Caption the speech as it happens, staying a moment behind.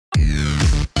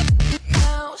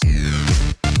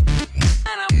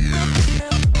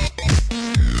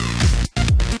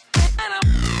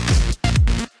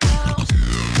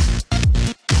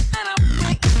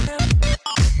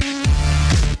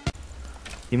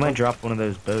You might drop one of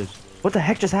those bows. What the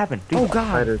heck just happened? Dude, Oh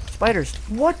god, spiders.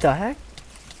 What the heck?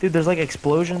 dude, there's like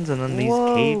explosions and then these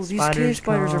Whoa, cave these spiders cave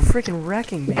spiders are come. freaking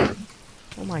wrecking me.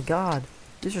 Oh my god.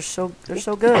 They're so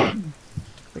good.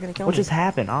 They're gonna kill What me. just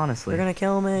happened, honestly? They're gonna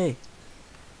kill me.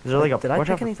 Is there like a Did I watch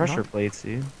pick out for anything pressure up? plates,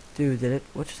 dude? Dude, did it?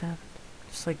 What just happened?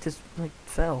 Just like this, like,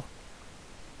 fell.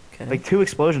 Okay. Like 2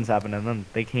 explosions happened and then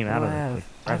they came out What of do I it. have? Like,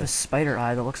 I have a spider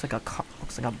eye that looks like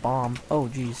a bomb. Oh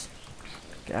jeez.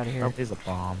 Get out of here. oh, there's a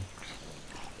bomb.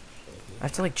 I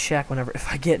have to like check whenever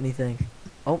if I get anything.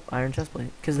 Oh, iron chestplate.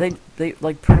 Because they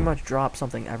like pretty much drop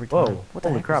something every time. Whoa! What the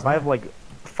Holy heck crap! is I have that? like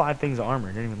 5 things of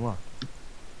armor. Didn't even look.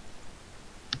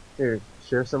 Here,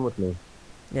 share some with me.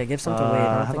 Yeah, give some to Wade. I don't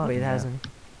how think about Wade has that? any.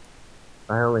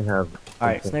 I only have.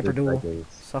 Alright, sniper duel. seconds.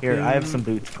 Suck Here, you. I have some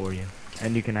boots for you,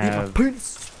 and you can Eat my have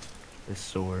penis. this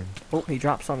sword. Oh, he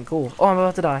dropped something cool. Oh, I'm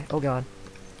about to die. Oh god.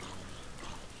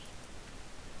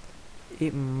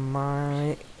 Eat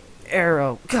my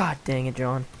arrow. God dang it,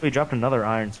 John. We dropped another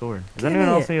iron sword. Does Give anyone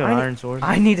me else it. need an I need- iron sword?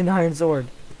 I need an iron sword.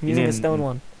 I'm You using need a stone an-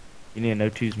 one. You need a no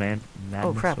twos man. Oh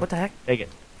Madness crap, sword. what the heck? Take it.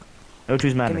 No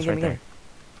twos madness gimme, right gimme. there.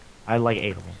 I like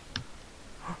 8 of them.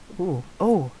 Ooh.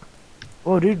 Oh,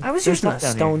 Whoa, dude! I was there's using a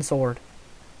stuff down stone sword.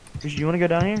 here. You want to go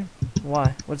down here?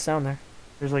 Why? What's down there?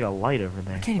 There's like a light over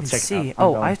there. I can't even Let's check it see. out. I'm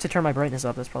Oh, going. I have to turn my brightness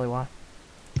up. That's probably why.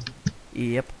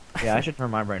 Yep. Yeah, I should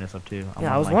turn my brightness up too. I'm Yeah,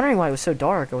 on, I was like- wondering why it was so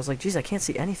dark. I was like, geez, I can't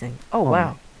see anything. Oh,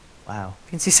 wow. Wow. I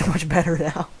can see so much better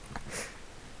now.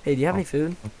 Hey, do you have any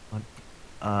food?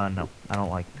 No, I don't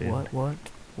like food.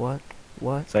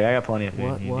 What? So I got plenty of food.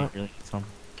 What, You what? really need some.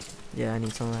 Yeah, I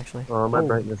need some actually. Oh, my Oh.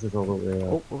 brightness is all the way up.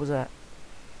 Oh, what was that?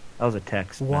 That was a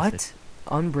text What? message.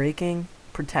 Unbreaking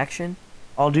protection?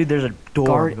 Oh, dude, there's a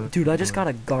door. Dude, I just got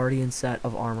a guardian set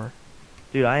of armor.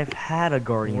 Dude, I have had a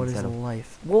guardian What is set of.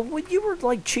 life? Well, you were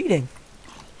like cheating.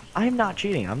 I am not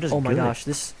cheating. I'm just. Oh my good. gosh,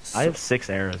 this. I have 6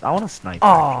 arrows. I want to snipe.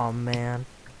 Oh man.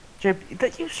 Jip,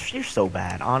 you're so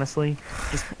bad. Honestly,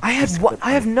 just. I had just what? quit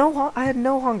I have playing. I had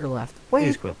no hunger left. Wait,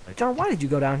 Please quit playing. John, why did you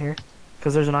go down here?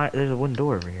 Because there's a wooden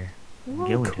door over here. Oh,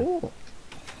 Gilly did. cool.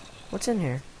 What's in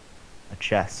here? A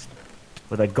chest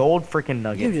with a gold freaking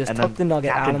nugget. You just and took then the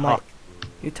nugget out Captain of my. Huck.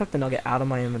 You took the nugget out of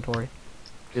my inventory.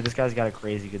 Dude, this guy's got a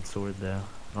crazy good sword though.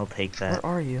 I'll take that.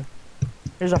 Where are you?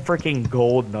 There's a freaking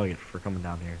gold nugget for coming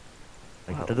down here.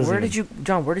 Like, that doesn't Where even- did you,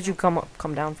 John? Where did you come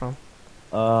down from?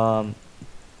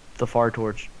 The far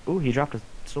torch. Ooh, he dropped a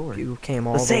sword. You came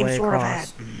all the the same way sword I've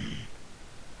across. had.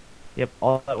 Yep,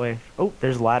 all that way. Oh,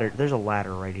 there's a ladder. There's a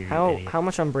ladder right here. you idiot. How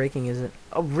much unbreaking is it?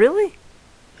 Oh really?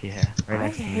 Yeah, right I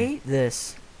next to me. hate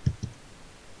this.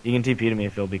 You can TP to me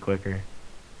if it'll be quicker.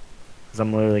 Cause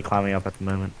I'm literally climbing up at the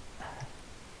moment.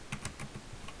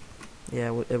 Yeah,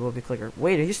 it will be quicker.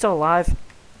 Wait, are you still alive?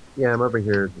 Yeah, I'm over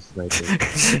here just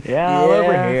sniping. Yeah, I'm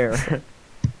over Yeah. here.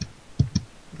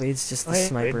 Wade's just the Wait,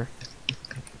 sniper.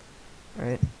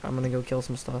 Alright, I'm gonna go kill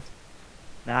some stuff.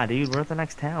 Nah, dude, we're at the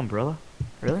next town, brother.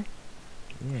 Really?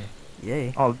 Yeah.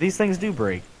 Yay. Oh, these things do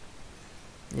break.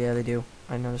 Yeah, they do.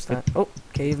 I noticed that. Oh,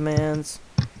 caveman's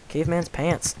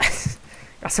pants.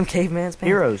 Got some caveman's pants.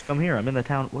 Heroes, come here. I'm in the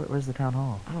town. Where's the town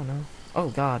hall? I don't know. Oh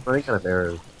god. Running out of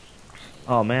arrows.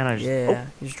 Oh man, I just. Yeah,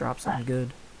 you just dropped something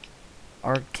good.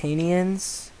 Arcanian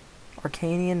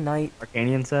Knight. Oh,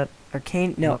 Arcanian set.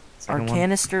 No, Second one.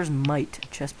 Arcanister's Might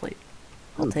chestplate.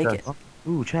 I'll Ooh, take chest. it.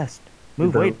 Ooh, chest.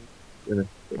 Move, Though, wait.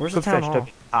 Where's the Quick town fetch hall? took-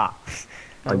 Ah.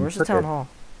 Oh, you where's the took town it. hall?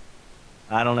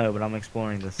 I don't know, but I'm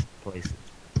exploring this place.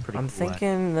 It's pretty I'm cool.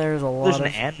 thinking there's a lot There's of.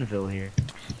 an anvil here.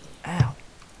 Ow.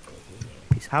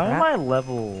 Piece of How am crap. I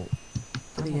level?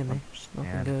 What do you give me?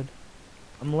 Nothing Man, good.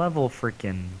 I'm level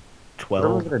freaking What am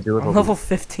I 12. gonna do with I'm all level these?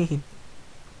 15.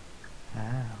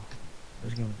 Wow.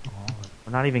 Who's gonna- oh,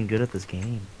 we're not even good at this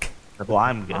game. Well,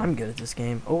 I'm good. I'm good at this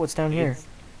game. Oh, what's down here?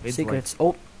 It's Secrets. like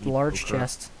Oh, large mediocre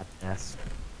chest. at best.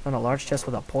 Found a large chest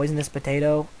with a poisonous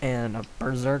potato and a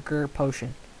berserker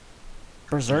potion.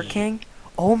 Berserk King?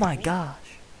 Oh my gosh.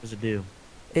 What does it do?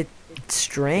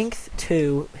 Strength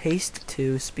 2, haste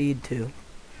 2, speed 2.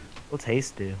 What's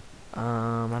haste do?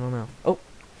 I don't know. Oh,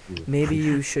 maybe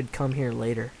you should come here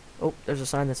later. Oh, there's a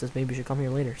sign that says maybe you should come here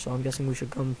later. So I'm guessing we should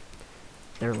come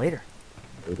there later.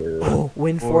 Oh,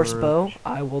 wind force Or- bow.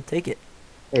 I will take it.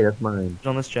 Hey, that's mine. It's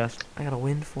on this chest. I got a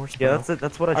wind force Yeah, bow. that's it.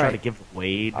 That's what I try Alright. to give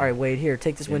Wade. All right, Wade, here,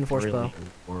 take this wind force bow.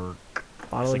 Work.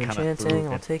 Bottle of Just to kinda enchanting, prove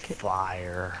I'll it's take it.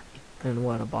 Fire. And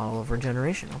what, a bottle of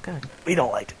regeneration, okay. We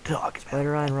don't like to talk about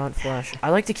Spider eye and runt flesh. I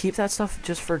like to keep that stuff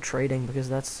just for trading because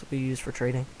that's what we use for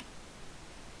trading.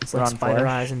 It's like Runt spider flesh?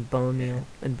 eyes and bone meal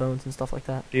and bones and stuff like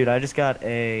that. Dude, I just got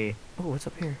a Oh, what's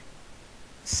up here?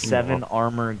 7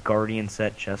 armor guardian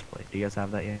set chestplate. Do you guys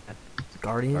have that yet?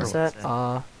 Guardian Or set?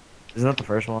 what's Isn't that the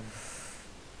first one?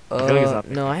 feel like it's not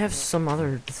No, I have some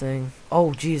other thing.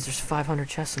 Oh, geez, there's 500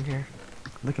 chests in here.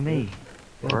 Look at me.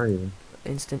 Where are you?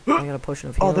 Instant. I got a potion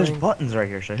of Oh, healing. there's buttons right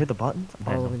here. Should I hit the buttons? I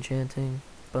Bottle of know. enchanting.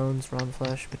 Bones, rotten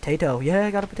flesh. Potato. Yeah,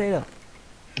 I got a potato.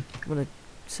 I'm gonna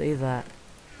save that.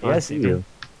 Yeah, I see you.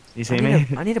 You see I me? need,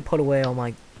 to, I need to put away all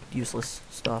my useless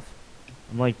stuff.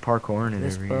 I'm like parkouring it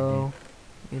This over bow.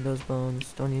 Need those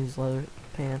bones. Don't need these leather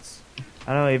pants. here.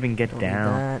 How do I even get Don't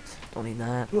down? need that. Don't need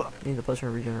that. Ugh. Need the potion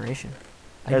of regeneration.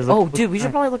 Guys, Oh, look dude, we should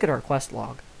back. probably look at our quest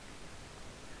log.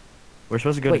 We're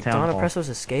supposed to go Wait, to town Donna hall. Presso's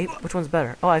escape? Which one's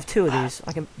better? Oh, I have two of these.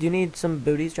 Do you need some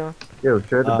booties, John? Yo,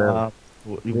 share the bell.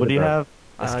 What do you have?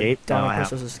 Escape? No, Donna I have.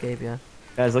 Presso's escape, yeah.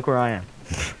 Guys, look where I am.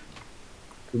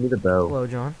 Give me the bow. Hello,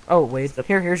 John. Oh, Wade.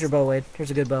 Here's your bow, Wade.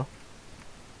 Here's a good bow.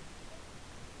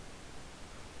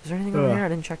 Is there anything over Ugh. here? I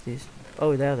didn't check these.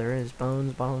 Oh, there is.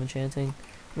 Bones, bottle of enchanting.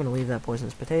 I'm gonna leave that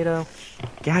poisonous potato.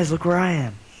 Guys, look where I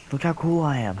am. Look how cool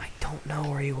I am. I don't know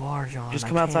where you are, John. Just I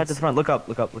come outside can't to the front. Look up,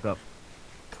 look up, look up.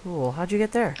 Cool. How'd you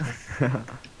get there?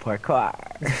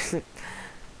 Parkour.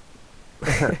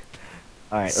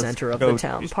 Alright, Center of the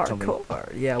town,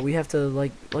 parkour. Yeah, we have to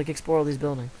like explore all these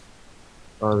buildings.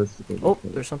 Oh, this is good. Oh,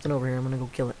 there's something over here. I'm gonna go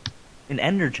kill it. An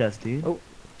ender chest, dude. Oh.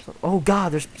 Oh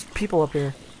God, there's people up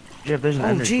here. Yeah, there's an Oh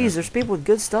ender jeez, chest. there's people with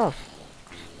good stuff.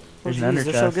 Oh There's an jeez, ender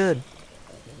they're so chest. good.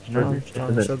 There's an ender Oh, chest.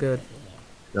 John, they're so good.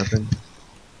 Nothing.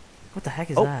 What the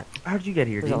heck is Oh, that? how did you get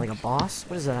here, Is dude? that like a boss?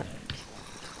 What is that?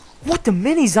 What, the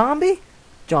mini zombie?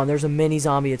 John, there's a mini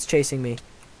zombie. It's chasing me.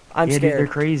 I'm yeah, dude, they're scared.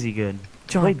 crazy good.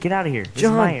 John, Wait, get out of here. This is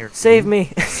my John, area, save dude. me.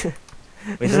 Wait,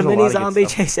 There's lot a mini of good zombie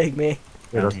stuff. chasing me.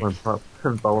 Yeah, that's why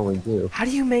I'm following you. How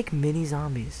do you make mini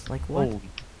zombies? Like what? Holy,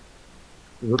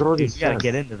 Look at all dude, these you gotta chests.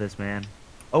 get into this, man.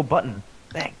 Oh, button.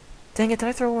 Dang. Dang it, did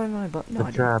I throw away my button? No, It's I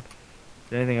a didn't. trap.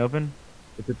 Is anything open?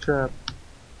 It's a trap.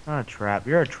 Not a trap.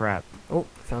 You're a trap. Oh,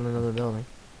 found another building.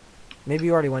 Maybe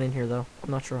you already went in here though.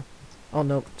 I'm not sure. Oh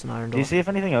nope, it's an iron Do door. you see if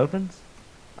anything opens?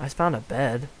 I found a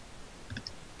bed.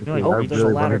 You're like, Oh, I there's a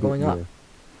ladder wanna get going up. here.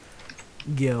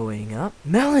 Going up.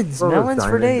 Melons! Oh, there's Melons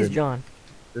for diamonds days, in- John.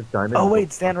 There's diamonds. Oh, in wait,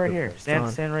 the stand right box here. up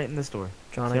Stand John. right in this door.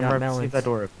 John, I Stand got right, see melons. if that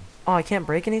door opens. Oh, I can't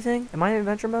break anything? Am I in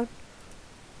adventure mode?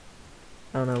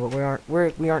 I don't know,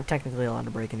 but we aren't technically allowed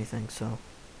to break anything, so.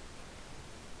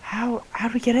 How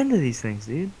do we get into these things,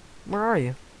 dude? Where are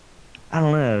you? I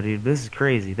don't know, dude. This is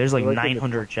crazy. There's like We're like in the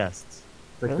 900 chests.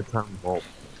 It's like Really? the town vault.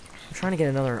 I'm trying to get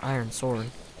another iron sword.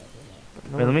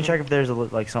 But no Wait, let me one- check if there's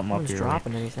like something No up one's here.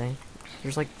 dropping anything.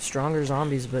 There's like stronger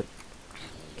zombies, but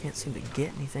can't seem to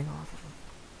get anything off of them.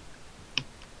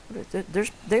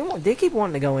 They keep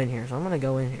wanting to go in here, so I'm gonna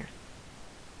go in here.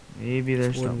 Maybe This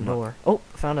there's wooden something. door. Oh,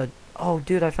 found a. Oh,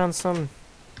 dude, I found some.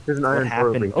 There's an What iron door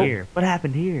over happened here. here? What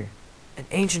happened here? An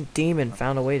ancient demon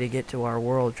found a way to get to our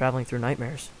world, traveling through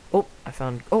nightmares. Oh, I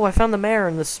found the mayor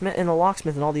and the smith and the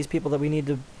locksmith and all these people that we need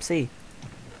to see.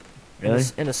 Really?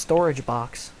 In a storage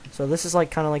box. So this is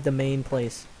like kind of like the main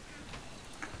place.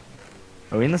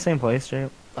 Are we in the same place, Jay?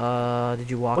 Did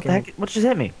you walk What in? the heck? What just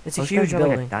hit me? It's a This huge guy's got, like,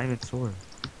 building. a diamond sword.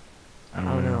 I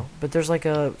don't know. But there's like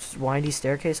a windy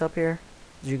staircase up here.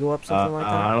 Did you go up something like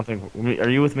that? I don't think. Are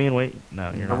you with me? And wait,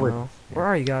 no, you're I not. don't know. Where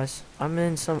are you guys? I'm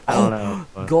in some. I don't know.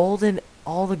 but- golden,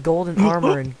 all the golden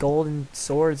armor and golden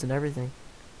swords and everything.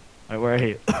 Wait, where are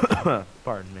you?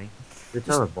 Pardon me. It's Just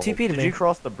not a vault. TP to Did me. you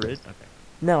cross the bridge? Okay.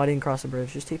 No, I didn't cross the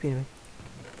bridge. Just TP to me.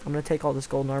 I'm gonna take all this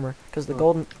golden armor because the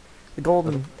golden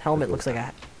helmet looks like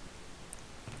a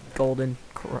golden.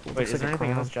 Wait, Looks is like there a anything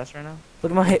in crown. this chest right now?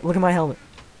 Look at my helmet.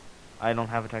 I don't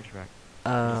have a texture pack. Just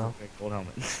Oh, a big gold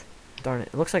helmet. darn it!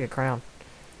 It looks like a crown.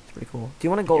 It's pretty cool. Do you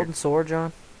want a golden sword,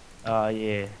 John? Yeah.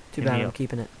 Too Give bad me I'm up.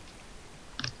 keeping it.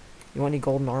 You want any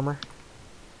golden armor?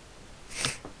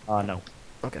 No.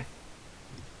 Okay.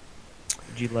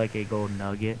 Would you like a gold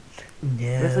nugget?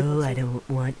 No, I don't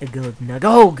want a gold nugget.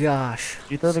 Oh gosh.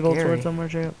 Did you throw the gold Scary. sword somewhere,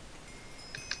 Jacob?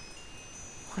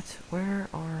 What? Where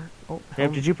are? Oh,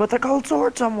 Jacob, did you put the gold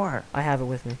sword somewhere? I have it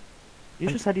with me. You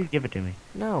just said you'd give it to me.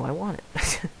 No, I want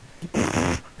it.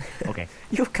 Okay.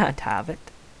 You can't have it.